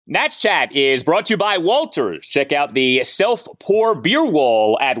Nats Chat is brought to you by Walters. Check out the self-pour beer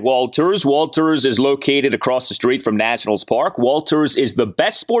wall at Walters. Walters is located across the street from Nationals Park. Walters is the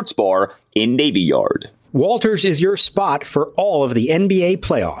best sports bar in Navy Yard. Walters is your spot for all of the NBA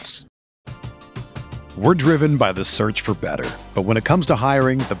playoffs. We're driven by the search for better. But when it comes to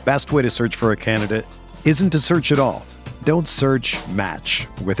hiring, the best way to search for a candidate isn't to search at all. Don't search, match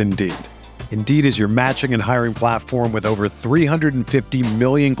with Indeed. Indeed is your matching and hiring platform with over 350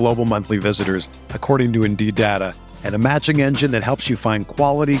 million global monthly visitors, according to Indeed data, and a matching engine that helps you find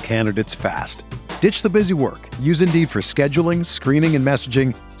quality candidates fast. Ditch the busy work. Use Indeed for scheduling, screening, and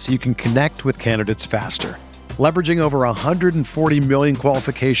messaging so you can connect with candidates faster. Leveraging over 140 million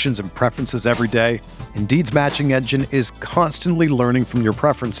qualifications and preferences every day, Indeed's matching engine is constantly learning from your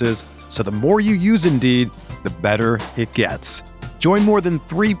preferences, so the more you use Indeed, the better it gets. Join more than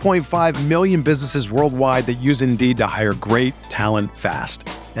 3.5 million businesses worldwide that use Indeed to hire great talent fast.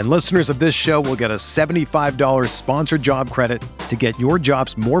 And listeners of this show will get a $75 sponsored job credit to get your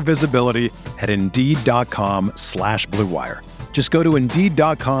jobs more visibility at Indeed.com/Blue Wire. Just go to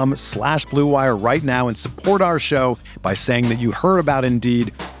Indeed.com/Blue Wire right now and support our show by saying that you heard about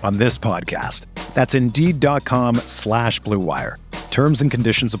Indeed on this podcast. That's Indeed.com/Blue Wire. Terms and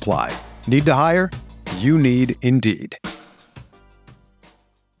conditions apply. Need to hire? You need Indeed.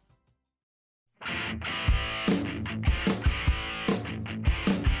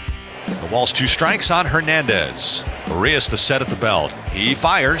 The Walls 2 strikes on Hernandez. Arias the set at the belt. He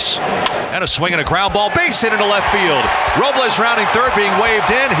fires. And a swing and a ground ball. Base hit into left field. Robles rounding third, being waved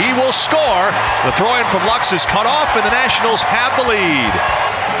in. He will score. The throw-in from Lux is cut off, and the Nationals have the lead.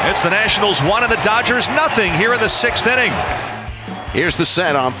 It's the Nationals 1 and the Dodgers nothing here in the 6th inning. Here's the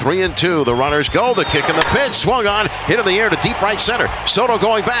set on 3-2. The runners go. The kick and the pitch. Swung on. Hit in the air to deep right center. Soto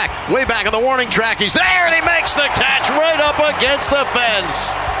going back. Way back on the warning track. He's there, and he makes the catch right up against the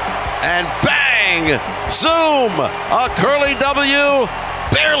fence. And bang! Zoom! A curly W.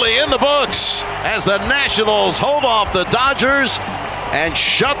 Barely in the books as the Nationals hold off the Dodgers and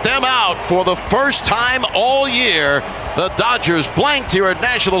shut them out for the first time all year. The Dodgers blanked here at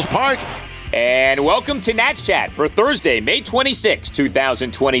Nationals Park. And welcome to Nats Chat for Thursday, May 26,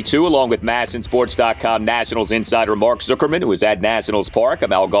 2022, along with MASNsports.com Nationals insider Mark Zuckerman, who is at Nationals Park.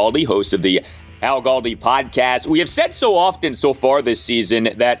 I'm Al Galdi, host of the Al Galdi podcast. We have said so often so far this season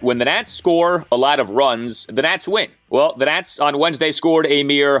that when the Nats score a lot of runs, the Nats win. Well, the Nats on Wednesday scored a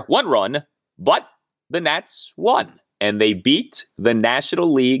mere 1 run, but the Nats won. And they beat the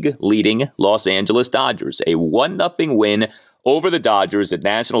National League leading Los Angeles Dodgers. A 1-0 win over the Dodgers at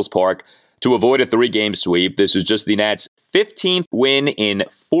Nationals Park to avoid a 3-game sweep. This was just the Nats' 15th win in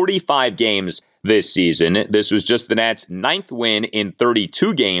 45 games this season. This was just the Nats' 9th win in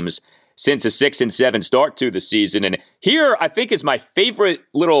 32 games since a 6-7 start to the season. And here, I think, is my favorite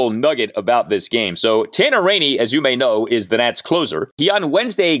little nugget about this game. So Tanner Rainey, as you may know, is the Nats closer. He on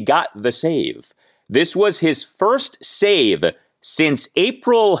Wednesday got the save. This was his first save since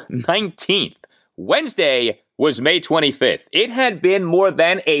April 19th. Wednesday was May 25th. It had been more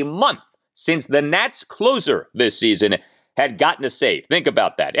than a month since the Nats closer this season had gotten a save. Think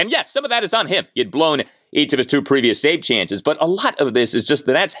about that. And yes, some of that is on him. He had blown each of his 2 previous save chances, but a lot of this is just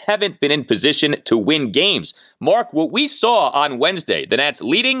the Nats haven't been in position to win games. Mark, what we saw on Wednesday, the Nats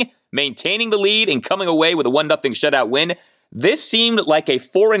leading, maintaining the lead, and coming away with a 1-0 shutout win, this seemed like a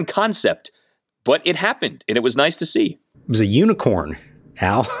foreign concept, but it happened, and it was nice to see. It was a unicorn,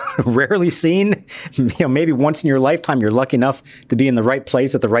 Al. Rarely seen. Maybe once in your lifetime, you're lucky enough to be in the right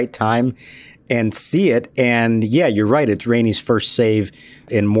place at the right time and see it. And yeah, you're right. It's Rainey's first save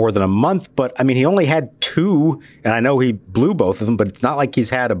in more than a month. But I mean, he only had 2, and I know he blew both of them, but it's not like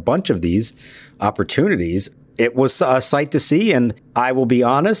he's had a bunch of these opportunities. It was a sight to see. And I will be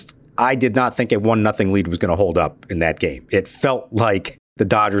honest, I did not think a 1-0 lead was going to hold up in that game. It felt like the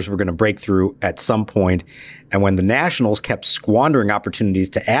Dodgers were going to break through at some point. And when the Nationals kept squandering opportunities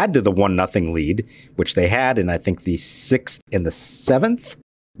to add to the 1-0 lead, which they had in, I think, the 6th and the 7th,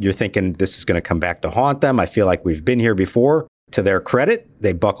 you're thinking this is going to come back to haunt them. I feel like we've been here before. To their credit,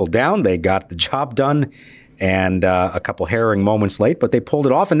 they buckled down. They got the job done, and a couple harrowing moments late, but they pulled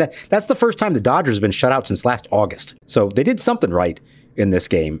it off. And that's the first time the Dodgers have been shut out since last August. So they did something right in this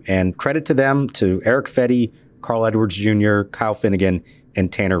game. And credit to them, to Eric Fedde, Carl Edwards Jr., Kyle Finnegan,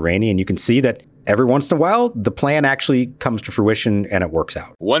 and Tanner Rainey. And you can see that every once in a while, the plan actually comes to fruition and it works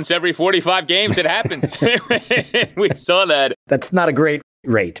out. Once every 45 games, it happens. We saw that. That's not a great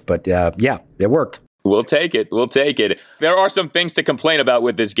rate, but yeah, it worked. We'll take it. We'll take it. There are some things to complain about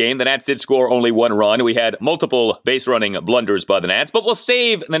with this game. The Nats did score only 1 run. We had multiple base running blunders by the Nats, but we'll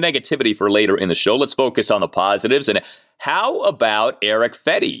save the negativity for later in the show. Let's focus on the positives. And How about Eric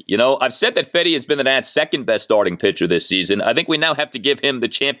Fedde? You know, I've said that Fedde has been the Nats' second best starting pitcher this season. I think we now have to give him the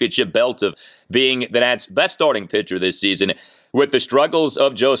championship belt of being the Nats' best starting pitcher this season. With the struggles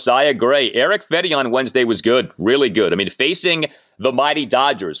of Josiah Gray, Eric Fedde on Wednesday was good, really good. I mean, facing the mighty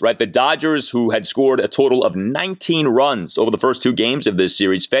Dodgers, right? The Dodgers, who had scored a total of 19 runs over the first 2 games of this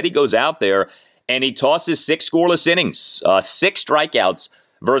series. Fedde goes out there and he tosses 6 scoreless innings, 6 strikeouts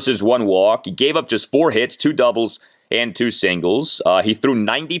versus 1 walk. He gave up just 4 hits, 2 doubles, and 2 singles. He threw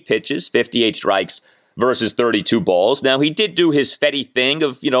 90 pitches, 58 strikes versus 32 balls. Now, he did do his Fedde thing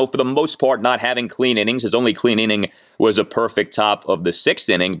of, for the most part, not having clean innings. His only clean inning was a perfect top of the 6th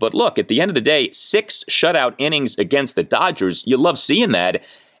inning. But look, at the end of the day, 6 shutout innings against the Dodgers. You love seeing that.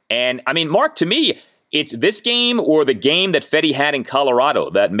 And, I mean, Mark, to me, it's this game or the game that Fedde had in Colorado,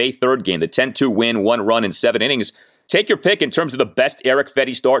 that May 3rd game, the 10-2 win, 1 run in 7 innings. Take your pick in terms of the best Eric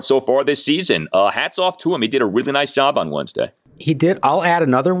Fedde start so far this season. Hats off to him. He did a really nice job on Wednesday. He did. I'll add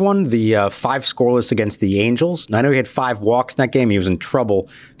another one, the 5 scoreless against the Angels. And I know he had 5 walks in that game. He was in trouble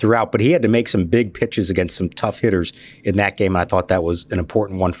throughout, but he had to make some big pitches against some tough hitters in that game. And I thought that was an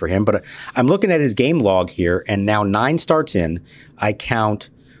important one for him. But I'm looking at his game log here, and now 9 starts in. I count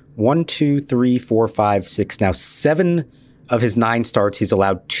 1, 2, 3, 4, 5, 6. Now 7 of his 9 starts, he's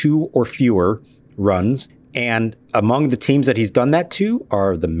allowed 2 or fewer runs. And among the teams that he's done that to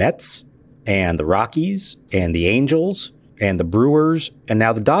are the Mets and the Rockies and the Angels and the Brewers and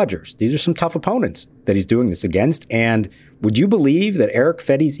now the Dodgers. These are some tough opponents that he's doing this against. And would you believe that Eric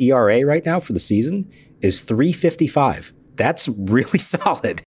Fedde's ERA right now for the season is 3.55? That's really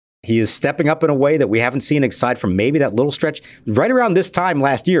solid. He is stepping up in a way that we haven't seen aside from maybe that little stretch right around this time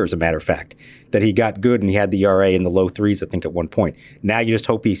last year, as a matter of fact, that he got good and he had the ERA in the low 3s, I think, at one point. Now you just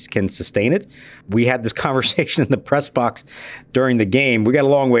hope he can sustain it. We had this conversation in the press box during the game. We got a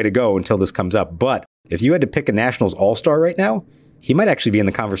long way to go until this comes up. But if you had to pick a Nationals all-star right now, he might actually be in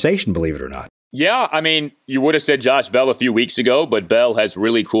the conversation, believe it or not. Yeah, I mean, you would have said Josh Bell a few weeks ago, but Bell has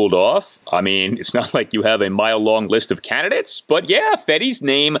really cooled off. I mean, it's not like you have a mile-long list of candidates, but yeah, Fedde's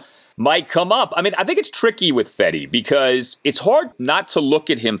name might come up. I mean, I think it's tricky with Fedde because it's hard not to look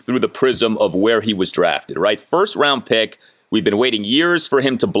at him through the prism of where he was drafted, right? First-round pick. We've been waiting years for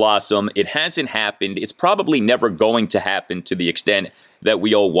him to blossom. It hasn't happened. It's probably never going to happen to the extent that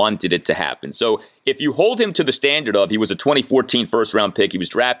we all wanted it to happen. So if you hold him to the standard of he was a 2014 first-round pick, he was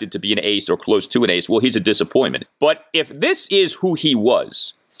drafted to be an ace or close to an ace, well, he's a disappointment. But if this is who he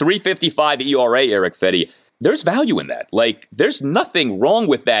was, 3.55 ERA, Eric Fedde, there's value in that. Like, there's nothing wrong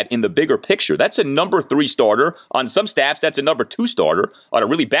with that in the bigger picture. That's a number 3 starter. On some staffs, that's a number 2 starter. On a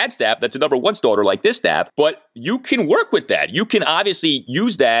really bad staff, that's a number 1 starter like this staff. But you can work with that. You can obviously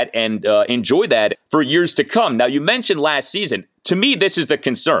use that and enjoy that for years to come. Now, you mentioned last season. To me, this is the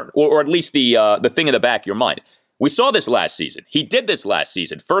concern, or at least the thing in the back of your mind. We saw this last season. He did this last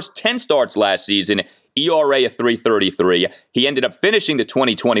season. First 10 starts last season, ERA of 3.33. He ended up finishing the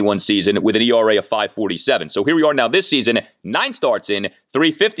 2021 season with an ERA of 5.47. So here we are now this season, 9 starts in,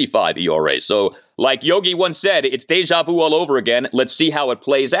 3.55 ERA. So like Yogi once said, it's deja vu all over again. Let's see how it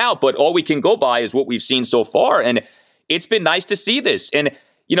plays out. But all we can go by is what we've seen so far. And it's been nice to see this. And,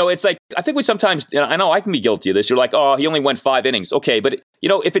 it's like, I think we sometimes, I know I can be guilty of this. You're like, oh, he only went 5 innings. Okay, but,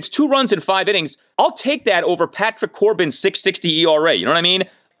 if it's 2 runs in 5 innings, I'll take that over Patrick Corbin's 6.60 ERA. You know what I mean?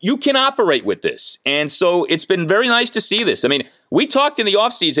 You can operate with this. And so it's been very nice to see this. I mean, we talked in the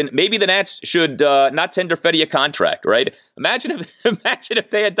offseason, maybe the Nats should not tender Fedde a contract, right? Imagine if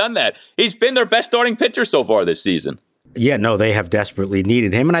they had done that. He's been their best starting pitcher so far this season. Yeah, no, they have desperately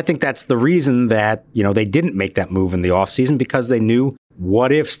needed him. And I think that's the reason that, they didn't make that move in the offseason, because they knew,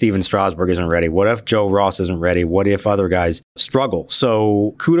 what if Steven Strasburg isn't ready? What if Joe Ross isn't ready? What if other guys struggle?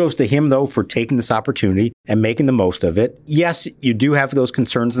 So kudos to him, though, for taking this opportunity and making the most of it. Yes, you do have those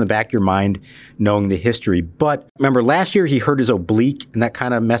concerns in the back of your mind, knowing the history. But remember, last year he hurt his oblique, and that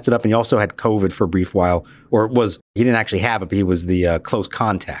kind of messed it up. And he also had COVID for a brief while, or he didn't actually have it, but he was the close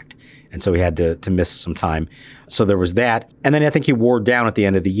contact. And so he had to miss some time. So there was that. And then I think he wore down at the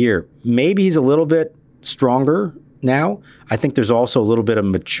end of the year. Maybe he's a little bit stronger now. I think there's also a little bit of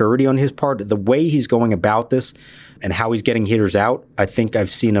maturity on his part. The way he's going about this and how he's getting hitters out, I think I've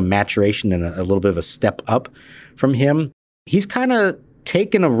seen a maturation and a little bit of a step up from him. He's kind of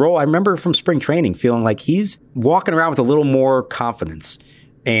taken a role. I remember from spring training feeling like he's walking around with a little more confidence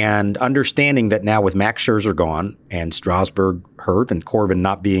and understanding that now with Max Scherzer gone and Strasburg hurt and Corbin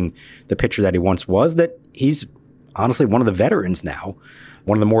not being the pitcher that he once was, that he's honestly one of the veterans now,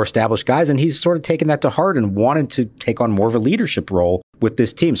 one of the more established guys, and he's sort of taken that to heart and wanted to take on more of a leadership role with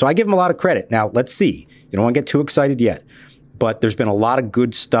this team. So I give him a lot of credit. Now, let's see. You don't want to get too excited yet, but there's been a lot of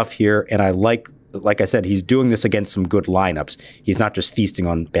good stuff here, and I like like I said, he's doing this against some good lineups. He's not just feasting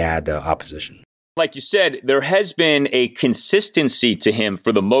on bad opposition. Like you said, there has been a consistency to him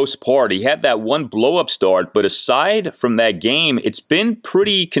for the most part. He had that one blow-up start, but aside from that game, it's been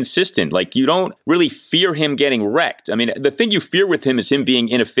pretty consistent. Like, you don't really fear him getting wrecked. I mean, the thing you fear with him is him being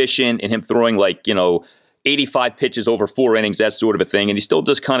inefficient and him throwing 85 pitches over 4 innings, that sort of a thing. And he still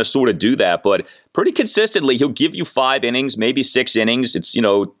does kind of sort of do that. But pretty consistently, he'll give you 5 innings, maybe 6 innings. It's,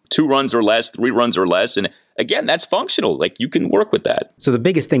 2 runs or less, 3 runs or less. And again, that's functional. Like, you can work with that. So the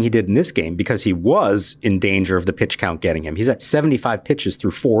biggest thing he did in this game, because he was in danger of the pitch count getting him, he's at 75 pitches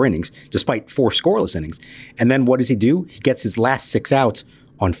through 4 innings, despite 4 scoreless innings. And then what does he do? He gets his last 6 outs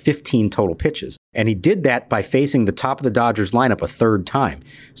on 15 total pitches. And he did that by facing the top of the Dodgers lineup a 3rd time.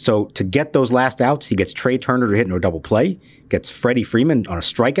 So to get those last outs, he gets Trey Turner to hit into a double play, gets Freddie Freeman on a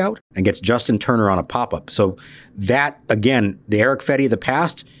strikeout, and gets Justin Turner on a pop-up. So that, again, the Eric Fedde of the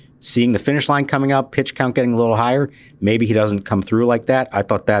past, seeing the finish line coming up, pitch count getting a little higher, maybe he doesn't come through like that. I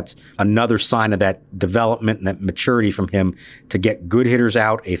thought that's another sign of that development and that maturity from him to get good hitters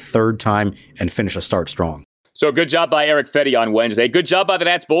out a 3rd time and finish a start strong. So good job by Eric Fedde on Wednesday. Good job by the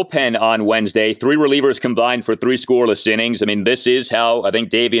Nats bullpen on Wednesday. 3 relievers combined for 3 scoreless innings. I mean, this is how I think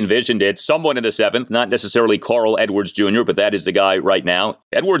Davey envisioned it. Someone in the 7th, not necessarily Carl Edwards Jr., but that is the guy right now.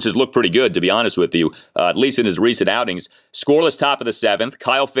 Edwards has looked pretty good, to be honest with you, at least in his recent outings. Scoreless top of the 7th.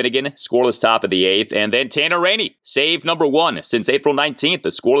 Kyle Finnegan, scoreless top of the 8th. And then Tanner Rainey, save number 1 since April 19th, the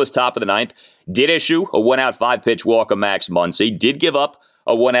scoreless top of the 9th. Did issue a 1-out 5-pitch walk of Max Muncy. Did give up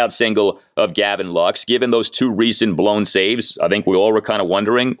a 1-out single of Gavin Lux. Given those 2 recent blown saves, I think we all were kind of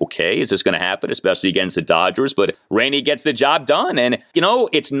wondering, okay, is this going to happen, especially against the Dodgers? But Rainey gets the job done. And,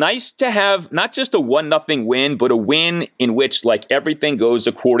 it's nice to have not just a 1-0 win, but a win in which, everything goes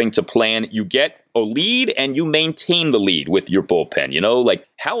according to plan. You get a lead and you maintain the lead with your bullpen.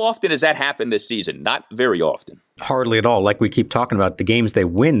 How often does that happen this season? Not very often. Hardly at all. Like we keep talking about, the games they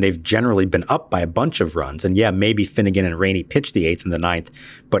win, they've generally been up by a bunch of runs. And yeah, maybe Finnegan and Rainey pitched the 8th and the 9th,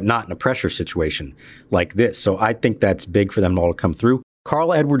 but not in a pressure situation like this. So I think that's big for them all to come through.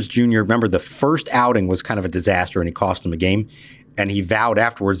 Carl Edwards Jr., remember the first outing was kind of a disaster and he cost him a game. And he vowed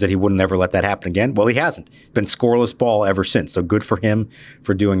afterwards that he wouldn't ever let that happen again. Well, he hasn't. Been scoreless ball ever since. So good for him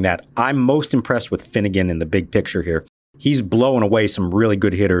for doing that. I'm most impressed with Finnegan in the big picture here. He's blowing away some really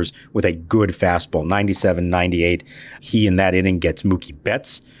good hitters with a good fastball, 97, 98. He in that inning gets Mookie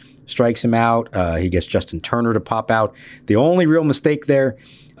Betts, strikes him out. He gets Justin Turner to pop out. The only real mistake there,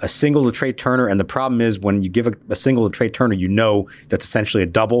 a single to Trey Turner. And the problem is when you give a single to Trey Turner, that's essentially a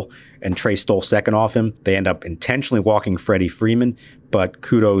double, and Trey stole second off him. They end up intentionally walking Freddie Freeman, but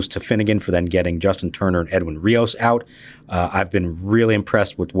kudos to Finnegan for then getting Justin Turner and Edwin Rios out. I've been really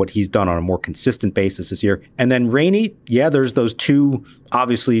impressed with what he's done on a more consistent basis this year. And then Rainey, there's those 2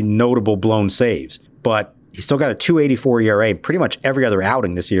 obviously notable blown saves, but he's still got a 2.84 ERA. Pretty much every other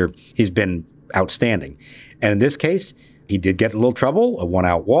outing this year, he's been outstanding. And in this case, he did get a little trouble, a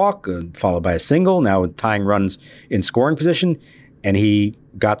 1-out walk, followed by a single, now tying runs in scoring position. And he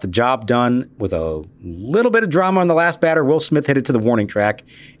got the job done with a little bit of drama on the last batter. Will Smith hit it to the warning track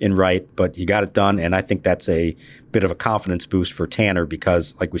in right, but he got it done. And I think that's a bit of a confidence boost for Tanner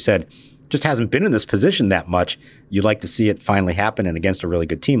because, like we said, just hasn't been in this position that much. You'd like to see it finally happen and against a really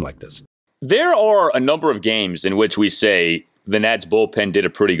good team like this. There are a number of games in which we say the Nats bullpen did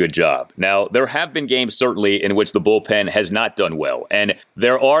a pretty good job. Now, there have been games, certainly, in which the bullpen has not done well. And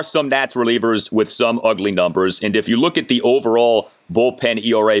there are some Nats relievers with some ugly numbers. And if you look at the overall bullpen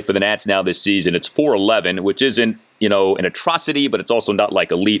ERA for the Nats now this season, it's 4.11, which isn't, an atrocity, but it's also not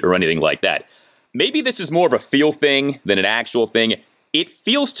like elite or anything like that. Maybe this is more of a feel thing than an actual thing. It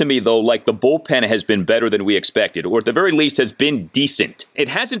feels to me, though, like the bullpen has been better than we expected, or at the very least has been decent. It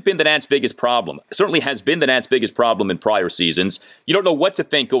hasn't been the Nats' biggest problem. It certainly has been the Nats' biggest problem in prior seasons. You don't know what to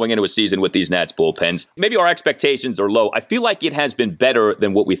think going into a season with these Nats bullpens. Maybe our expectations are low. I feel like it has been better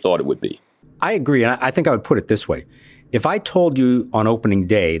than what we thought it would be. I agree, and I think I would put it this way. If I told you on opening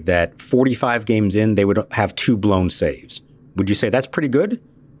day that 45 games in, they would have 2 blown saves, would you say that's pretty good?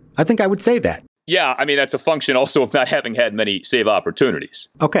 I think I would say that. Yeah, I mean, that's a function also of not having had many save opportunities.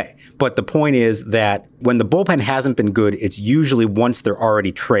 Okay, but the point is that when the bullpen hasn't been good, it's usually once they're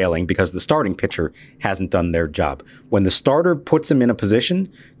already trailing because the starting pitcher hasn't done their job. When the starter puts them in a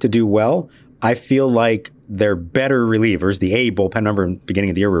position to do well, I feel like they're better relievers. The A bullpen, remember in the beginning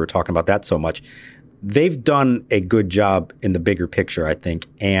of the year we were talking about that so much. They've done a good job in the bigger picture, I think.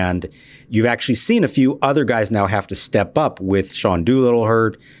 And you've actually seen a few other guys now have to step up with Sean Doolittle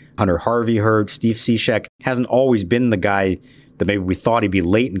hurt, Hunter Harvey hurt, Steve Cishek hasn't always been the guy that maybe we thought he'd be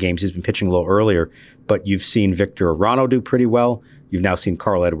late in games. He's been pitching a little earlier. But you've seen Victor Arano do pretty well. You've now seen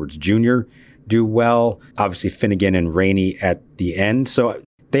Carl Edwards Jr. do well. Obviously, Finnegan and Rainey at the end. So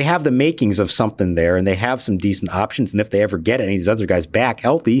they have the makings of something there, and they have some decent options. And if they ever get any of these other guys back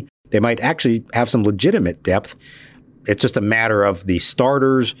healthy, they might actually have some legitimate depth. It's just a matter of the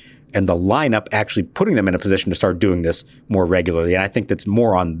starters and the lineup actually putting them in a position to start doing this more regularly. And I think that's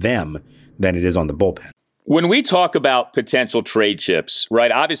more on them than it is on the bullpen. When we talk about potential trade chips,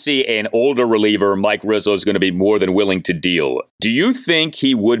 right, obviously an older reliever, Mike Rizzo, is going to be more than willing to deal. Do you think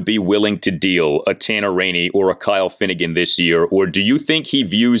he would be willing to deal a Tanner Rainey or a Kyle Finnegan this year? Or do you think he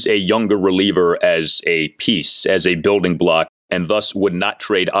views a younger reliever as a piece, as a building block, and thus would not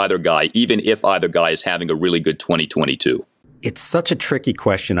trade either guy, even if either guy is having a really good 2022? It's such a tricky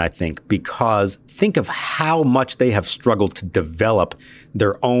question, I think, because think of how much they have struggled to develop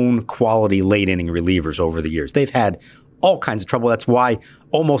their own quality late inning relievers over the years. They've had all kinds of trouble. That's why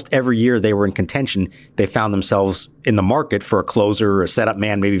almost every year they were in contention, they found themselves in the market for a closer or a setup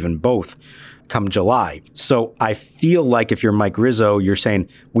man, maybe even both, come July. So I feel like if you're Mike Rizzo, you're saying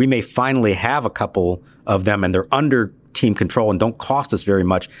we may finally have a couple of them and they're under team control and don't cost us very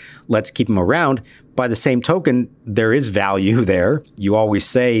much. Let's keep them around. By the same token, there is value there. You always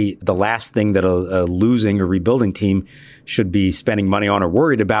say the last thing that a losing or rebuilding team should be spending money on or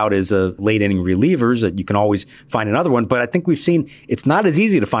worried about is a late inning relievers, that you can always find another one. But I think we've seen it's not as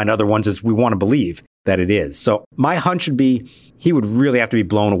easy to find other ones as we want to believe that it is. So my hunch would be he would really have to be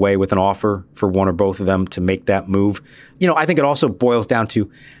blown away with an offer for one or both of them to make that move. You know, I think it also boils down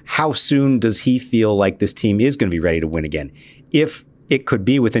to how soon does he feel like this team is going to be ready to win again? If it could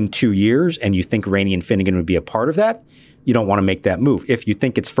be within 2 years and you think Rainey and Finnegan would be a part of that, you don't want to make that move. If you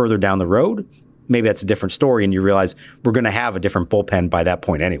think it's further down the road, maybe that's a different story and you realize we're going to have a different bullpen by that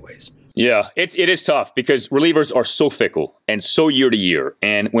point anyways. Yeah, it is tough because relievers are so fickle and so year to year.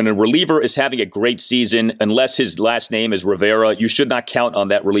 And when a reliever is having a great season, unless his last name is Rivera, you should not count on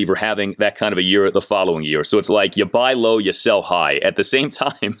that reliever having that kind of a year the following year. So it's like you buy low, you sell high. At the same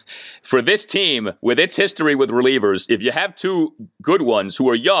time, for this team, with its history with relievers, if you have two good ones who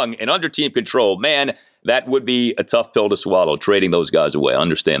are young and under team control, man, that would be a tough pill to swallow, trading those guys away. I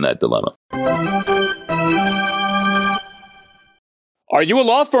understand that dilemma. Are you a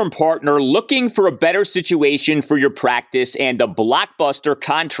law firm partner looking for a better situation for your practice and a blockbuster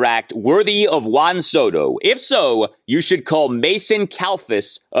contract worthy of Juan Soto? If so, you should call Mason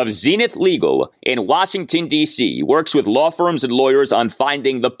Kalfas of Zenith Legal in Washington, D.C. He works with law firms and lawyers on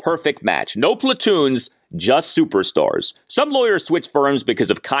finding the perfect match. No platoons, just superstars. Some lawyers switch firms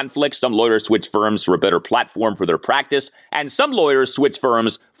because of conflict. Some lawyers switch firms for a better platform for their practice. And some lawyers switch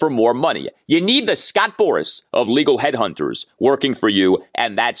firms for more money. You need the Scott Boras of legal headhunters working for you,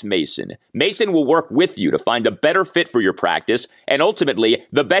 and that's Mason. Mason will work with you to find a better fit for your practice and ultimately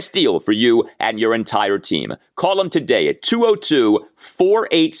the best deal for you and your entire team. Call him today at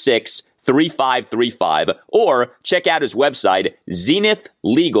 202-486-3535 or check out his website,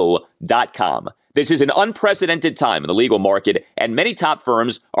 zenithlegal.com. This is an unprecedented time in the legal market, and many top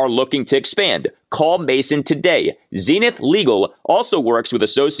firms are looking to expand. Call Mason today. Zenith Legal also works with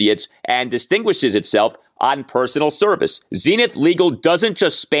associates and distinguishes itself on personal service. Zenith Legal doesn't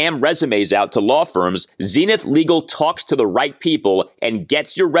just spam resumes out to law firms. Zenith Legal talks to the right people and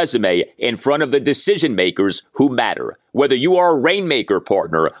gets your resume in front of the decision makers who matter. Whether you are a Rainmaker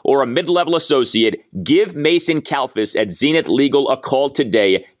partner or a mid-level associate, give Mason Kalfas at Zenith Legal a call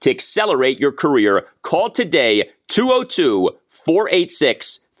today to accelerate your career. Call today,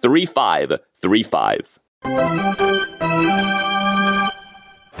 202-486-3535.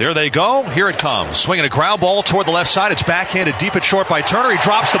 There they go. Here it comes. Swinging a ground ball toward the left side. It's backhanded deep and short by Turner. He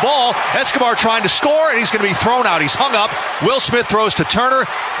drops the ball. Escobar trying to score, and he's going to be thrown out. He's hung up. Will Smith throws to Turner,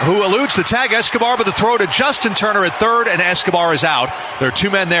 who eludes the tag Escobar, but the throw to Justin Turner at third, and Escobar is out. There are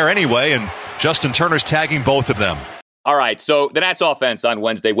two men there anyway, and Justin Turner's tagging both of them. All right, so the Nats offense on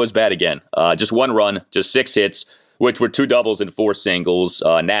Wednesday was bad again. Just one run, just 6 hits, which were 2 doubles and 4 singles.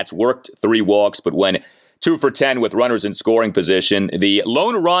 Nats worked 3 walks, but went 2 for 10 with runners in scoring position. The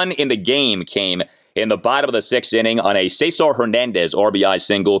lone run in the game came in the bottom of the 6th inning on a Cesar Hernandez RBI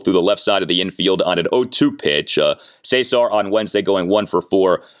single through the left side of the infield on an 0-2 pitch. Cesar on Wednesday going 1 for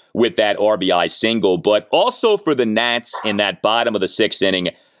 4 with that RBI single. But also for the Nats in that bottom of the 6th inning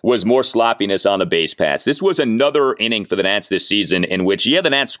was more sloppiness on the base paths. This was another inning for the Nats this season in which, the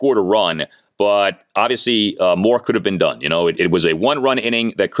Nats scored a run, but obviously more could have been done. You know, it was a 1-run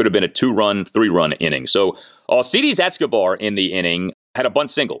inning that could have been a 2-run, 3-run inning. So Alcides Escobar in the inning had a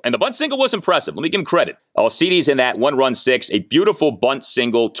bunt single, and the bunt single was impressive. Let me give him credit. Alcides in that 1-run 6, a beautiful bunt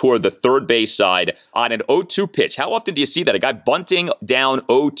single toward the third base side on an 0-2 pitch. How often do you see that? A guy bunting down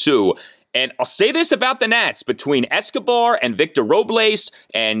 0-2 And I'll say this about the Nats, between Escobar and Victor Robles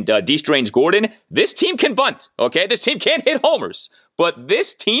and D. Strange Gordon, this team can bunt, okay? This team can't hit homers, but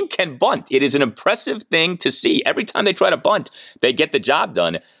this team can bunt. It is an impressive thing to see. Every time they try to bunt, they get the job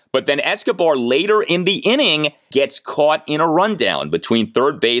done. But then Escobar later in the inning gets caught in a rundown between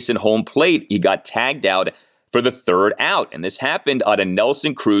third base and home plate. He got tagged out for the third out. And this happened on a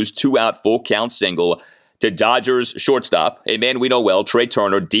Nelson Cruz 2-out full count single to Dodgers shortstop, a man we know well, Trey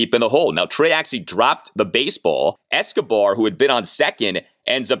Turner, deep in the hole. Now, Trey actually dropped the baseball. Escobar, who had been on second,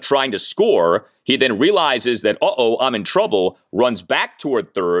 ends up trying to score. He then realizes that, I'm in trouble, runs back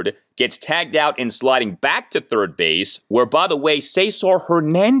toward third, gets tagged out and sliding back to third base, where, by the way, Cesar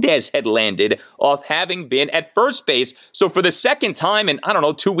Hernandez had landed off having been at first base. So for the second time in,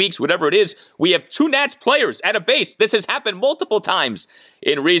 2 weeks, whatever it is, we have two Nats players at a base. This has happened multiple times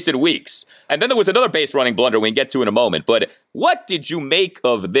in recent weeks. And then there was another base running blunder we can get to in a moment. But what did you make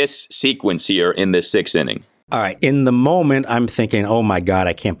of this sequence here in this sixth inning? All right. In the moment, I'm thinking, oh my God,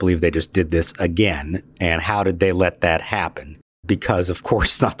 I can't believe they just did this again. And how did they let that happen? Because, of course,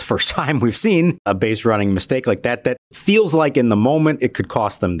 it's not the first time we've seen a base running mistake like that. That feels like in the moment it could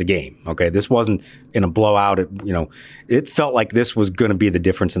cost them the game. Okay. This wasn't in a blowout. It felt like this was going to be the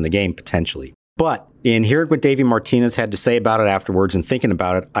difference in the game potentially. But in hearing what Davey Martinez had to say about it afterwards and thinking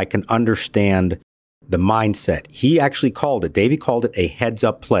about it, I can understand the mindset. He actually called it, Davey called it a heads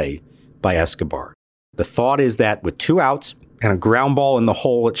up play by Escobar. The thought is that with 2 outs and a ground ball in the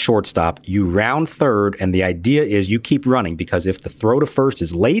hole at shortstop, you round third, and the idea is you keep running because if the throw to first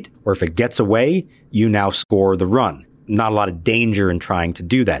is late or if it gets away, you now score the run. Not a lot of danger in trying to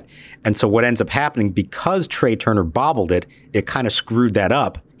do that. And so what ends up happening, because Trey Turner bobbled it, it kind of screwed that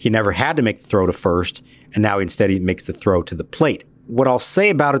up. He never had to make the throw to first, and now instead he makes the throw to the plate. What I'll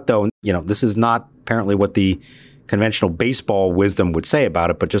say about it, though, this is not apparently what the conventional baseball wisdom would say about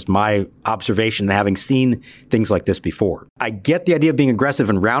it, but just my observation and having seen things like this before. I get the idea of being aggressive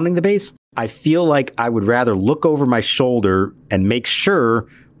and rounding the base. I feel like I would rather look over my shoulder and make sure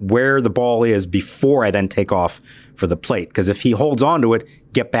where the ball is before I then take off for the plate. Because if he holds on to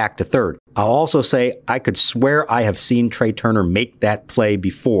it, get back to third. I'll also say I could swear I have seen Trey Turner make that play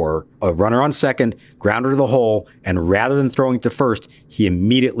before. A runner on second, grounder to the hole, and rather than throwing to first, he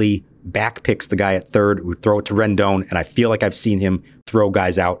immediately back picks the guy at third, would throw it to Rendon, and I feel like I've seen him throw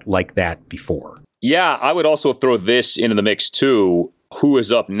guys out like that before. Yeah, I would also throw this into the mix too. Who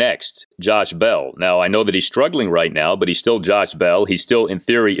is up next? Josh Bell. Now, I know that he's struggling right now, but he's still Josh Bell. He still, in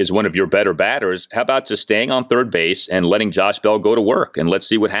theory, is one of your better batters. How about just staying on third base and letting Josh Bell go to work? And let's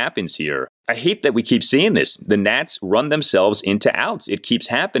see what happens here. I hate that we keep seeing this. The Nats run themselves into outs. It keeps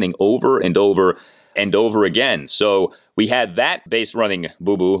happening over and over and over again. So we had that base running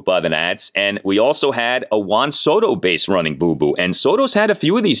boo-boo by the Nats, and we also had a Juan Soto base running boo-boo, and Soto's had a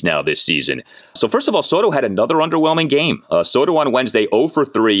few of these now this season. So first of all, Soto had another underwhelming game. Soto on Wednesday, 0 for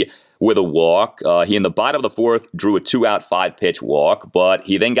 3 with a walk. He, in the bottom of the fourth, drew a 2-out, 5-pitch walk, but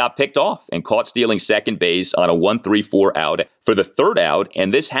he then got picked off and caught stealing second base on a 1-3-4 out for the third out,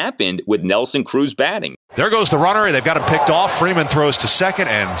 and this happened with Nelson Cruz batting. There goes the runner. They've got him picked off. Freeman throws to second,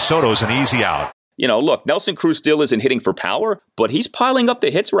 and Soto's an easy out. Look, Nelson Cruz still isn't hitting for power, but he's piling up the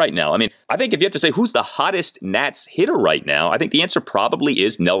hits right now. I mean, I think if you have to say who's the hottest Nats hitter right now, I think the answer probably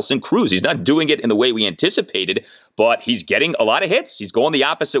is Nelson Cruz. He's not doing it in the way we anticipated, but he's getting a lot of hits. He's going the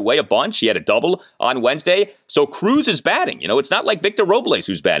opposite way a bunch. He had a double on Wednesday. So Cruz is batting. It's not like Victor Robles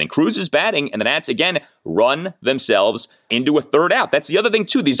who's batting. Cruz is batting, and the Nats, again, run themselves into a third out. That's the other thing,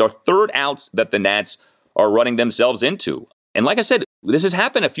 too. These are third outs that the Nats are running themselves into. And like I said, this has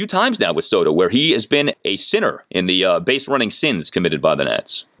happened a few times now with Soto, where he has been a sinner in the base running sins committed by the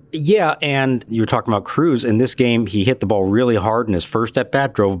Nats. Yeah, and you were talking about Cruz. In this game, he hit the ball really hard in his first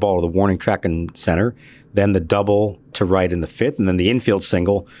at-bat, drove a ball to the warning track in center, then the double to right in the fifth, and then the infield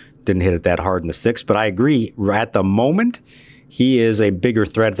single. Didn't hit it that hard in the sixth. But I agree, at the moment, he is a bigger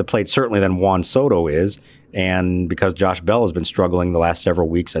threat at the plate, certainly than Juan Soto is. And because Josh Bell has been struggling the last several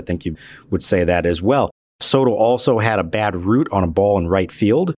weeks, I think you would say that as well. Soto also had a bad route on a ball in right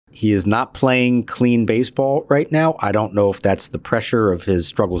field. He is not playing clean baseball right now. I don't know if that's the pressure of his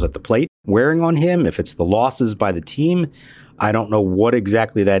struggles at the plate wearing on him, if it's the losses by the team. I don't know what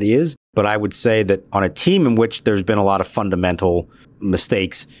exactly that is, but I would say that on a team in which there's been a lot of fundamental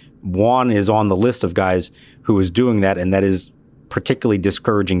mistakes, Juan is on the list of guys who is doing that, and that is particularly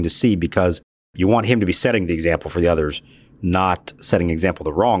discouraging to see because you want him to be setting the example for the others, not setting an example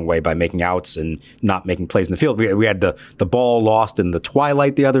the wrong way by making outs and not making plays in the field. We had the ball lost in the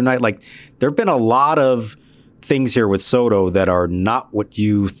twilight the other night. Like, there have been a lot of things here with Soto that are not what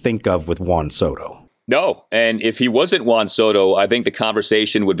you think of with Juan Soto. No, and if he wasn't Juan Soto, I think the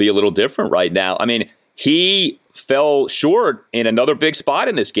conversation would be a little different right now. I mean, he fell short in another big spot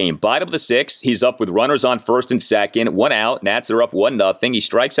in this game. Bottom of the sixth, he's up with runners on first and second, 1 out. Nats are up 1-0. He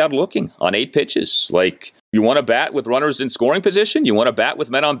strikes out looking on 8 pitches. Like, you want to bat with runners in scoring position? You want to bat with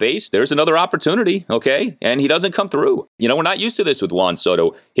men on base? There's another opportunity, okay? And he doesn't come through. You know, we're not used to this with Juan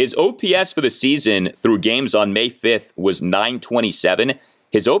Soto. His OPS for the season through games on May 5th was .927.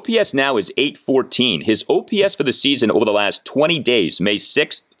 His OPS now is .814. His OPS for the season over the last 20 days, May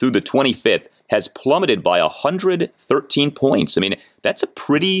 6th through the 25th, has plummeted by 113 points. I mean, that's a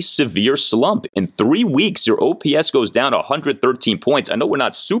pretty severe slump. In 3 weeks, your OPS goes down 113 points. I know we're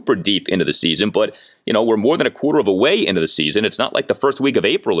not super deep into the season, but, you know, we're more than a quarter of a way into the season. It's not like the first week of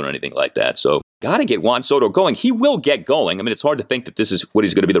April or anything like that. So, got to get Juan Soto going. He will get going. I mean, it's hard to think that this is what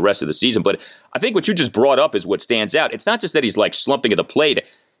he's going to be the rest of the season, but I think what you just brought up is what stands out. It's not just that he's like slumping at the plate.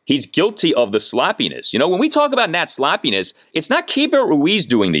 He's guilty of the sloppiness. You know, when we talk about Nat sloppiness, it's not Keibert Ruiz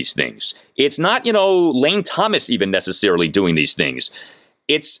doing these things. It's not, you know, Lane Thomas even necessarily doing these things.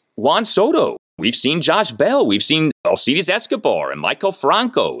 It's Juan Soto. We've seen Josh Bell. We've seen Alcides Escobar and Michael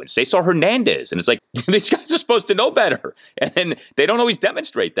Franco and Cesar Hernandez. And it's like, these guys are supposed to know better. And they don't always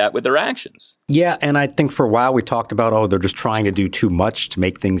demonstrate that with their actions. Yeah, and I think for a while we talked about, they're just trying to do too much to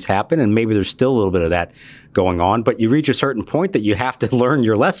make things happen. And maybe there's still a little bit of that going on. But you reach a certain point that you have to learn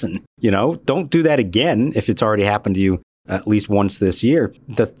your lesson. You know, don't do that again if it's already happened to you at least once this year.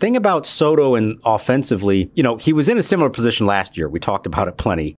 The thing about Soto and offensively, you know, he was in a similar position last year. We talked about it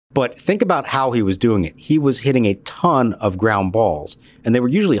plenty. But think about how he was doing it. He was hitting a ton of ground balls, and they were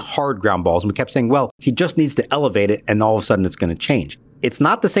usually hard ground balls. And we kept saying, well, he just needs to elevate it, and all of a sudden it's going to change. It's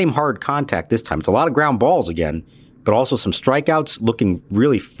not the same hard contact this time. It's a lot of ground balls again, but also some strikeouts looking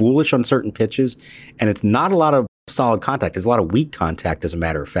really foolish on certain pitches. And it's not a lot of solid contact. It's a lot of weak contact, as a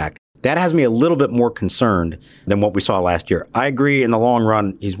matter of fact. That has me a little bit more concerned than what we saw last year. I agree in the long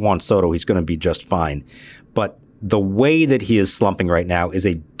run, he's Juan Soto. He's going to be just fine. But the way that he is slumping right now is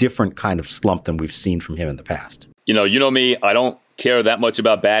a different kind of slump than we've seen from him in the past. You know me, I don't care that much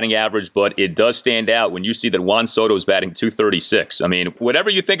about batting average, but it does stand out when you see that Juan Soto is batting .236. I mean, whatever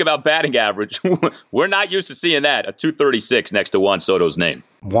you think about batting average, we're not used to seeing that, a .236 next to Juan Soto's name.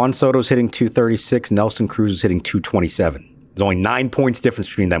 Juan Soto's hitting .236. Nelson Cruz is hitting .227. There's only 9 points difference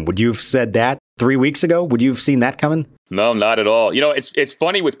between them. Would you have said that 3 weeks ago? Would you have seen that coming? No, not at all. You know, it's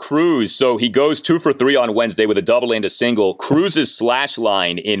funny with Cruz. So he goes 2 for 3 on Wednesday with a double and a single. Cruz's slash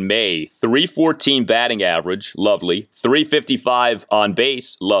line in May, .314 batting average, lovely. .355 on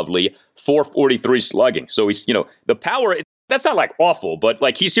base, lovely. .443 slugging. So he's, you know, the power, that's not like awful, but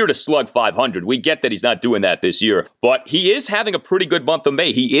like he's here to slug 500. We get that he's not doing that this year, but he is having a pretty good month of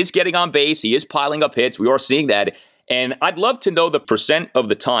May. He is getting on base. He is piling up hits. We are seeing that. And I'd love to know the percent of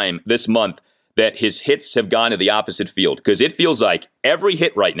the time this month that his hits have gone to the opposite field, because it feels like every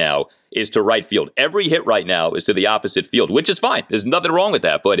hit right now is to right field. Every hit right now is to the opposite field, which is fine. There's nothing wrong with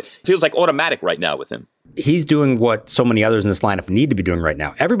that, but it feels like automatic right now with him. He's doing what so many others in this lineup need to be doing right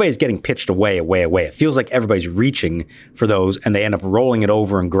now. Everybody's getting pitched away. It feels like everybody's reaching for those, and they end up rolling it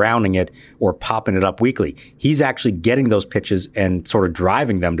over and grounding it or popping it up weakly. He's actually getting those pitches and sort of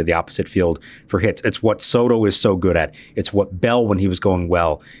driving them to the opposite field for hits. It's what Soto is so good at. It's what Bell, when he was going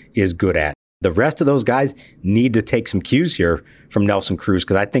well, is good at. The rest of those guys need to take some cues here from Nelson Cruz,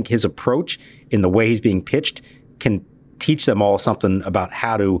 because I think his approach in the way he's being pitched can teach them all something about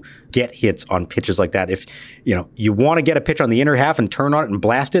how to get hits on pitches like that. If you want to get a pitch on the inner half and turn on it and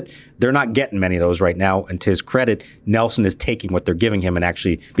blast it, they're not getting many of those right now. And to his credit, Nelson is taking what they're giving him and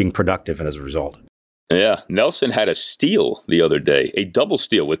actually being productive, and as a result. Yeah, Nelson had a steal the other day, a double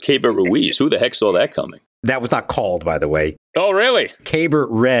steal with Keibert Ruiz. Who the heck saw that coming? That was not called, by the way. Oh, really? Keibert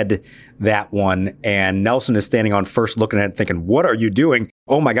read that one, and Nelson is standing on first looking at it thinking, what are you doing?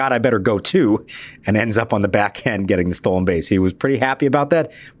 Oh, my God, I better go too, and ends up on the back end getting the stolen base. He was pretty happy about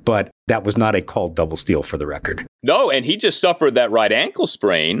that, but that was not a called double steal for the record. No, and he just suffered that right ankle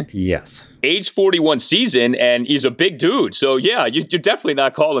sprain. Yes. Age 41 season, and he's a big dude. So, yeah, you're definitely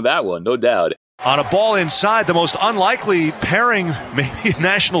not calling that one, no doubt. On a ball inside, the most unlikely pairing maybe in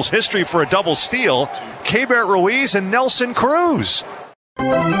Nationals history for a double steal, Keibert Ruiz and Nelson Cruz.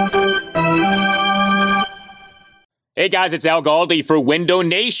 Hey guys, it's Al Galdi for Window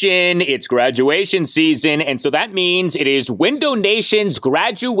Nation. It's graduation season, and so that means it is Window Nation's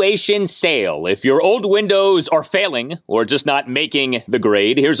graduation sale. If your old windows are failing or just not making the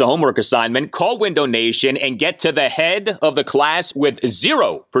grade, here's a homework assignment. Call Window Nation and get to the head of the class with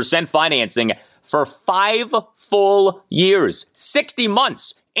 0% financing for 5 full years, 60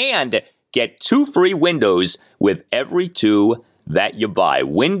 months, and get 2 free windows with every 2 that you buy.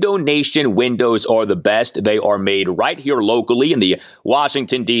 Window Nation windows are the best. They are made right here locally in the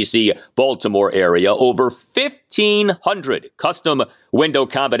Washington, D.C., Baltimore area. Over 1,500 custom window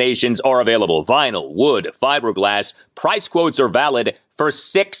combinations are available. Vinyl, wood, fiberglass. Price quotes are valid for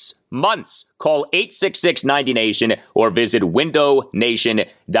 6 months. Call 866-90Nation or visit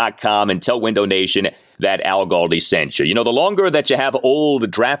windownation.com and tell Window Nation that Al Galdi sent you. You know, the longer that you have old,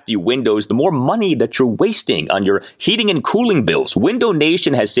 drafty windows, the more money that you're wasting on your heating and cooling bills. Window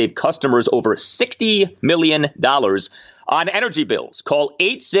Nation has saved customers over $60 million on energy bills. Call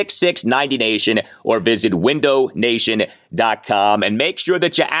 866-90Nation or visit windownation.com and make sure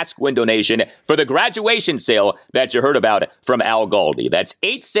that you ask Window Nation for the graduation sale that you heard about from Al Galdi. That's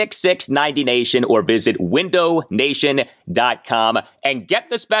 866-90Nation or visit windownation.com and get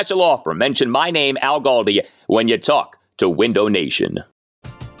the special offer. Mention my name, Al Galdi, when you talk to Window Nation.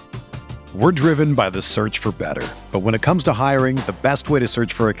 We're driven by the search for better. But when it comes to hiring, the best way to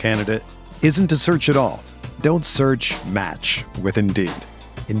search for a candidate isn't to search at all. Don't search, match with Indeed.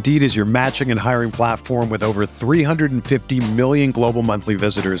 Indeed is your matching and hiring platform with over 350 million global monthly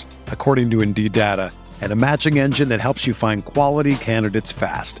visitors, according to Indeed data, and a matching engine that helps you find quality candidates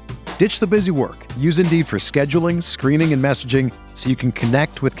fast. Ditch the busy work. Use Indeed for scheduling, screening, and messaging so you can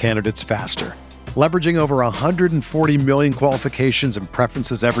connect with candidates faster. Leveraging over 140 million qualifications and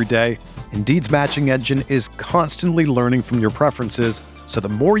preferences every day, Indeed's matching engine is constantly learning from your preferences, so the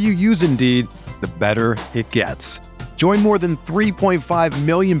more you use Indeed, the better it gets. Join more than 3.5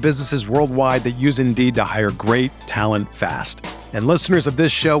 million businesses worldwide that use Indeed to hire great talent fast. And listeners of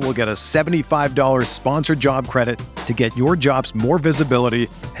this show will get a $75 sponsored job credit to get your jobs more visibility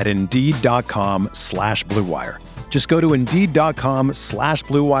at Indeed.com/Blue Wire. Just go to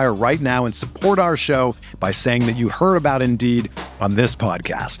Indeed.com/Blue Wire right now and support our show by saying that you heard about Indeed on this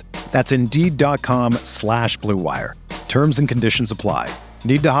podcast. That's Indeed.com/Blue Wire. Terms and conditions apply.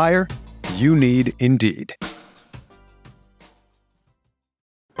 Need to hire? You need Indeed.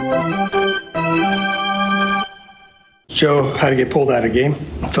 Joe had to get pulled out of the game.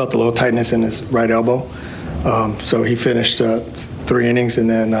 Felt a little tightness in his right elbow. So he finished 3 innings and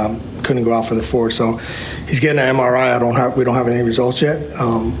then couldn't go out for the 4th. So he's getting an MRI. We don't have any results yet.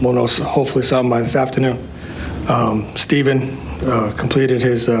 We'll know hopefully something by this afternoon. Steven completed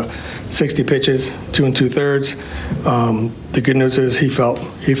his 60 pitches, 2 2/3. The good news is he felt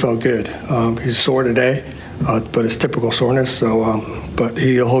good. He's sore today, but it's typical soreness. So, but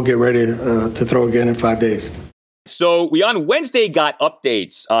he'll get ready to throw again in 5 days. So we on Wednesday got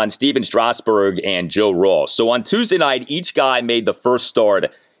updates on Steven Strasburg and Joe Ross. So on Tuesday night, each guy made the first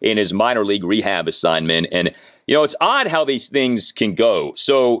start in his minor league rehab assignment. And, you know, it's odd how these things can go.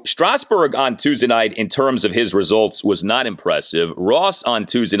 So Strasburg on Tuesday night, in terms of his results, was not impressive. Ross on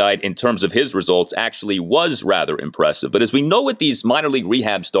Tuesday night, in terms of his results, actually was rather impressive. But as we know with these minor league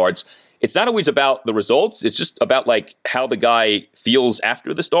rehab starts, it's not always about the results. It's just about like how the guy feels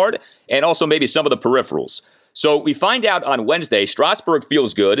after the start and also maybe some of the peripherals. So we find out on Wednesday, Strasburg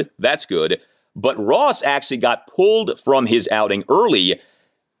feels good. That's good. But Ross actually got pulled from his outing early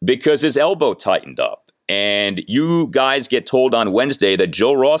because his elbow tightened up. And you guys get told on Wednesday that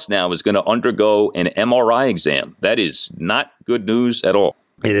Joe Ross now is going to undergo an MRI exam. That is not good news at all.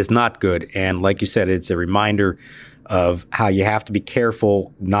 It is not good. And like you said, it's a reminder of how you have to be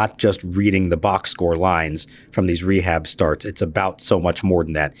careful not just reading the box score lines from these rehab starts. It's about so much more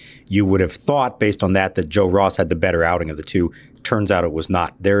than that. You would have thought, based on that Joe Ross had the better outing of the two. Turns out it was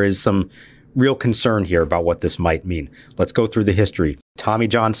not. There is some real concern here about what this might mean. Let's go through the history. Tommy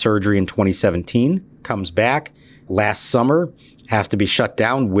John surgery in 2017, comes back last summer, has to be shut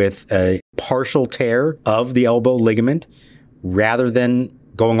down with a partial tear of the elbow ligament. Rather than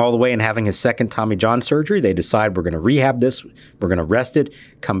going all the way and having his second Tommy John surgery, they decide we're going to rehab this, we're going to rest it,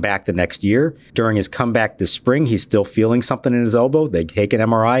 come back the next year. During his comeback this spring, he's still feeling something in his elbow. They take an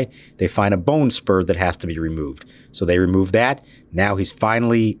MRI, they find a bone spur that has to be removed. So they remove that. Now he's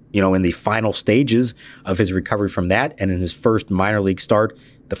finally, in the final stages of his recovery from that. And in his first minor league start,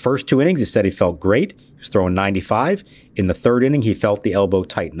 the first 2 innings, he said he felt great. He was throwing 95. In the 3rd inning, he felt the elbow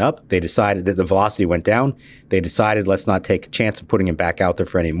tighten up. They decided that the velocity went down. They decided, let's not take a chance of putting him back out there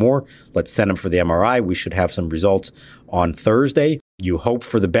for any more. Let's send him for the MRI. We should have some results on Thursday. You hope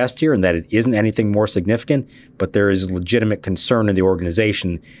for the best here and that it isn't anything more significant, but there is legitimate concern in the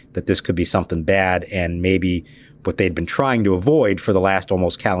organization that this could be something bad and maybe what they'd been trying to avoid for the last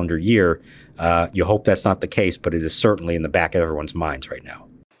almost calendar year. You hope that's not the case, but it is certainly in the back of everyone's minds right now.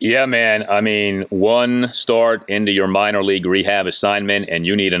 Yeah, man. I mean, one start into your minor league rehab assignment and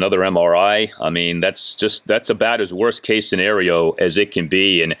you need another MRI. I mean, that's about as worst case scenario as it can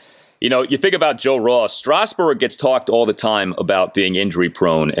be. And, You know, you think about Joe Ross. Strasburg gets talked all the time about being injury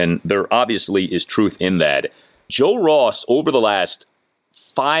prone, and there obviously is truth in that. Joe Ross, over the last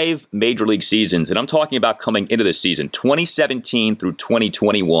 5 major league seasons, and I'm talking about coming into this season, 2017 through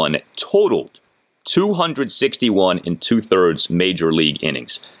 2021, totaled 261 2/3 major league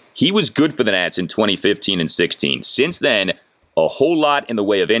innings. He was good for the Nats in 2015 and 16. Since then, a whole lot in the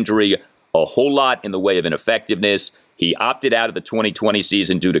way of injury, a whole lot in the way of ineffectiveness. He opted out of the 2020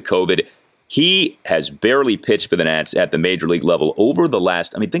 season due to COVID. He has barely pitched for the Nats at the major league level over the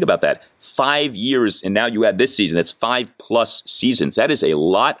last, think about that, 5 years, and now you add this season, that's 5+ seasons. That is a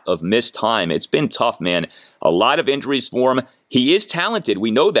lot of missed time. It's been tough, man. A lot of injuries for him. He is talented.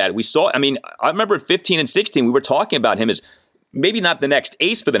 We know that. I remember at 15 and 16, we were talking about him as maybe not the next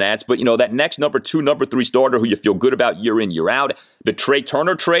ace for the Nats, but, that next number 2, number 3 starter who you feel good about year in, year out. The Trey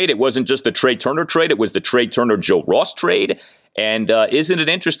Turner trade, it wasn't just the Trey Turner trade, it was the Trey Turner-Joe Ross trade. And isn't it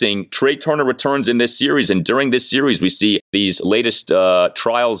interesting? Trey Turner returns in this series, and during this series, we see these latest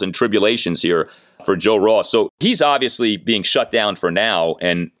trials and tribulations here for Joe Ross. So he's obviously being shut down for now,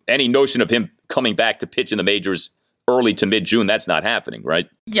 and any notion of him coming back to pitch in the majors early to mid-June, that's not happening, right?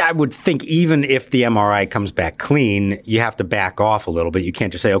 Yeah, I would think even if the MRI comes back clean, you have to back off a little bit. You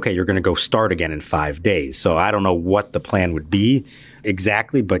can't just say, okay, you're going to go start again in 5 days. So I don't know what the plan would be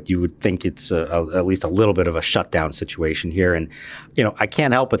exactly, but you would think it's at least a little bit of a shutdown situation here. And, I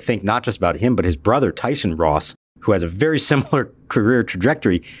can't help but think not just about him, but his brother, Tyson Ross, who has a very similar career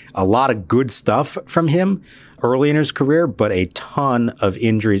trajectory, a lot of good stuff from him early in his career, but a ton of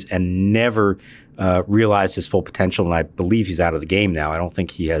injuries and never realized his full potential. And I believe he's out of the game now. I don't think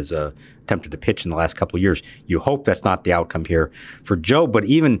he has attempted to pitch in the last couple of years. You hope that's not the outcome here for Joe, but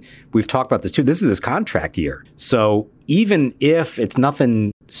even we've talked about this too. This is his contract year. So even if it's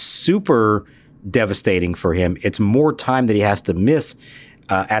nothing super devastating for him, it's more time that he has to miss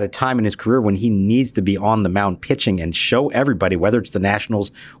at a time in his career when he needs to be on the mound pitching and show everybody, whether it's the Nationals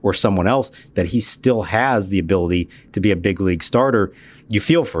or someone else, that he still has the ability to be a big league starter. You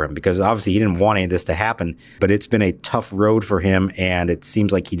feel for him because obviously he didn't want any of this to happen, but it's been a tough road for him, and it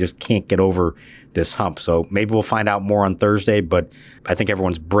seems like he just can't get over this hump. So maybe we'll find out more on Thursday, but I think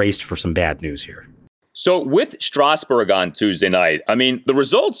everyone's braced for some bad news here. So with Strasburg on Tuesday night, the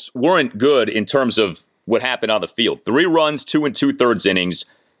results weren't good in terms of what happened on the field. 3 runs, 2 2/3 innings.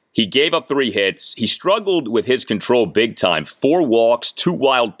 He gave up 3 hits. He struggled with his control big time. 4 walks, 2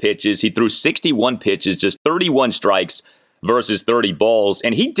 wild pitches. He threw 61 pitches, just 31 strikes versus 30 balls.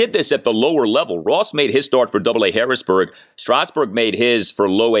 And he did this at the lower level. Ross made his start for AA Harrisburg. Strasburg made his for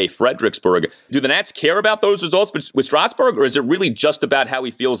Low A Fredericksburg. Do the Nats care about those results with Strasburg, or is it really just about how he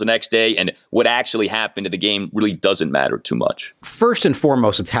feels the next day and what actually happened in the game really doesn't matter too much? First and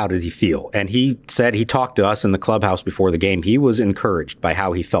foremost, it's how did he feel? And he said, he talked to us in the clubhouse before the game. He was encouraged by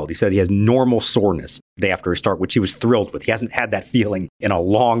how he felt. He said he has normal soreness day after his start, which he was thrilled with. He hasn't had that feeling in a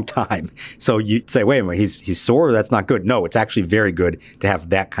long time. So you say, wait a minute, he's sore? That's not good. No, it's actually very good to have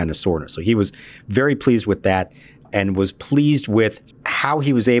that kind of soreness. So he was very pleased with that and was pleased with how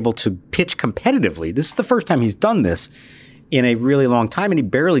he was able to pitch competitively. This is the first time he's done this in a really long time, and he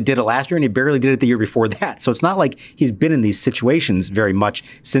barely did it last year, and he barely did it the year before that. So it's not like he's been in these situations very much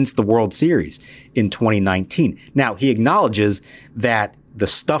since the World Series in 2019. Now, he acknowledges that the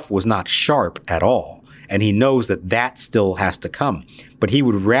stuff was not sharp at all. And he knows that that still has to come. But he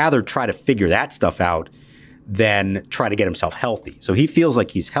would rather try to figure that stuff out than try to get himself healthy. So he feels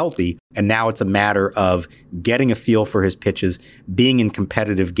like he's healthy. And now it's a matter of getting a feel for his pitches, being in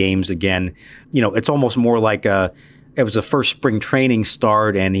competitive games again. It's almost more like it was a first spring training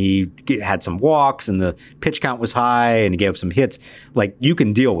start, and he had some walks and the pitch count was high and he gave up some hits. Like, you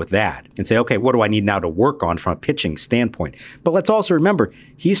can deal with that and say, okay, what do I need now to work on from a pitching standpoint? But let's also remember,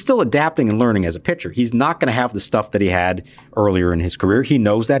 he's still adapting and learning as a pitcher. He's not going to have the stuff that he had earlier in his career. He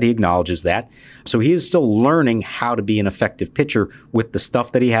knows that. He acknowledges that. So he is still learning how to be an effective pitcher with the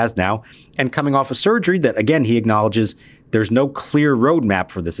stuff that he has now, and coming off a surgery that, again, he acknowledges there's no clear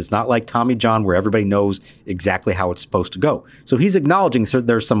roadmap for this. It's not like Tommy John where everybody knows exactly how it's supposed to go. So he's acknowledging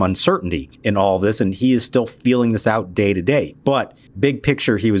there's some uncertainty in all this, and he is still feeling this out day to day. But big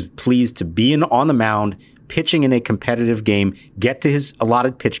picture, he was pleased to be on the mound, pitching in a competitive game, get to his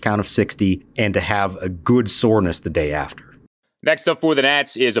allotted pitch count of 60, and to have a good soreness the day after. Next up for the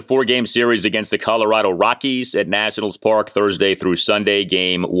Nats is a 4-game series against the Colorado Rockies at Nationals Park Thursday through Sunday.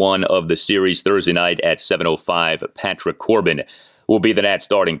 Game 1 of the series Thursday night at 7:05. Patrick Corbin will be the Nats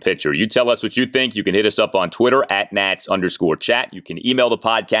starting pitcher. You tell us what you think. You can hit us up on Twitter at Nats_chat. You can email the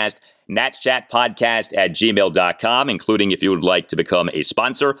podcast, natschatpodcast@gmail.com, including if you would like to become a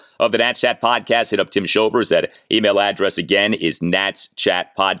sponsor of the Nats Chat Podcast. Hit up Tim Shovers. That email address again is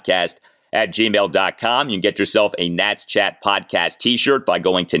natschatpodcast@gmail.com. You can get yourself a Nats Chat Podcast t-shirt by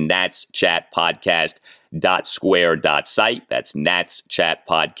going to natschatpodcast.square.site. That's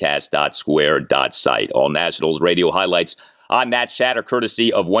natschatpodcast.square.site. All Nationals radio highlights on Nats Chat are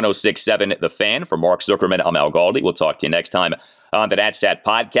courtesy of 106.7 The Fan. For Mark Zuckerman, I'm Al Galdi. We'll talk to you next time on the Nats Chat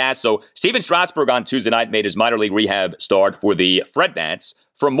Podcast. So Steven Strasburg on Tuesday night made his minor league rehab start for the Fred Nats.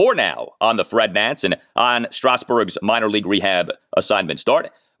 For more now on the Fred Nats and on Strasburg's minor league rehab assignment start,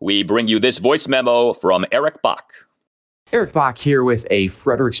 we bring you this voice memo from Eric Bach. Eric Bach here with a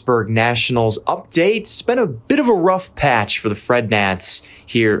Fredericksburg Nationals update. It's been a bit of a rough patch for the Fred Nats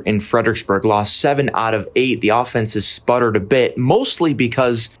here in Fredericksburg. Lost 7 out of 8. The offense has sputtered a bit, mostly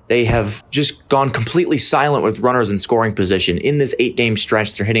because they have just gone completely silent with runners in scoring position. In this 8-game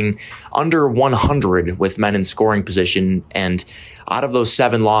stretch, they're hitting under 100 with men in scoring position, and out of those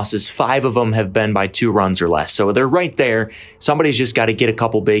 7 losses, 5 of them have been by 2 runs or less. So they're right there. Somebody's just got to get a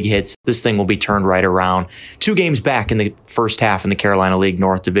couple big hits. This thing will be turned right around. 2 games back in the first half in the Carolina League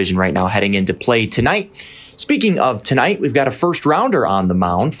North Division right now, heading into play tonight. Speaking of tonight, we've got a first rounder on the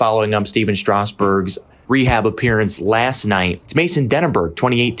mound following up Steven Strasburg's rehab appearance last night. It's Mason Denenberg,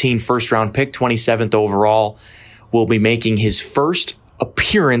 2018 first round pick, 27th overall, will be making his first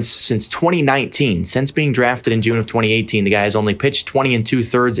appearance since 2019. Since being drafted in June of 2018, the guy has only pitched 20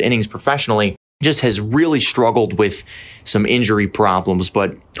 2/3 innings professionally. Just has really struggled with some injury problems,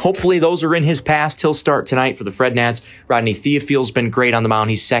 but hopefully those are in his past. He'll start tonight for the Fred Nats. Rodney Theofield's been great on the mound.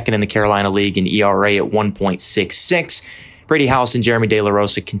 He's second in the Carolina League in ERA at 1.66. Brady House and Jeremy De La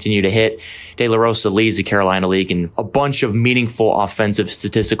Rosa continue to hit. De La Rosa leads the Carolina League in a bunch of meaningful offensive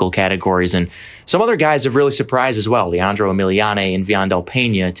statistical categories, and some other guys have really surprised as well. Leandro Emiliani and Viandel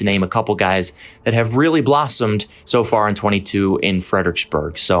Pena, to name a couple guys that have really blossomed so far in 22 in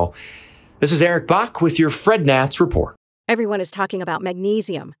Fredericksburg. So this is Eric Bach with your Fred Nats report. Everyone is talking about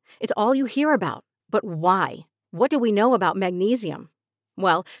magnesium. It's all you hear about. But why? What do we know about magnesium?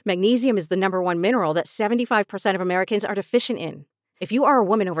 Well, magnesium is the #1 mineral that 75% of Americans are deficient in. If you are a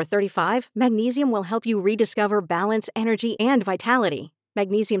woman over 35, magnesium will help you rediscover balance, energy, and vitality.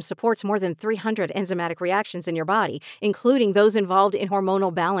 Magnesium supports more than 300 enzymatic reactions in your body, including those involved in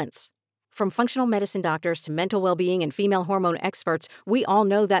hormonal balance. From functional medicine doctors to mental well-being and female hormone experts, we all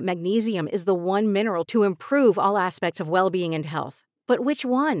know that magnesium is the one mineral to improve all aspects of well-being and health. But which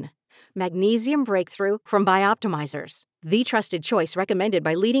one? Magnesium Breakthrough from Bioptimizers, the trusted choice recommended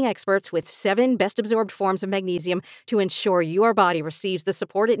by leading experts with 7 best-absorbed forms of magnesium to ensure your body receives the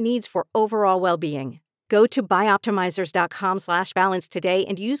support it needs for overall well-being. Go to bioptimizers.com/balance today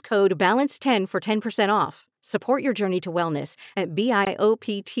and use code BALANCE10 for 10% off. Support your journey to wellness at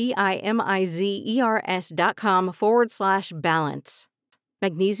bioptimizers.com/balance.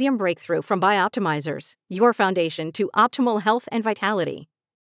 Magnesium Breakthrough from Bioptimizers, your foundation to optimal health and vitality.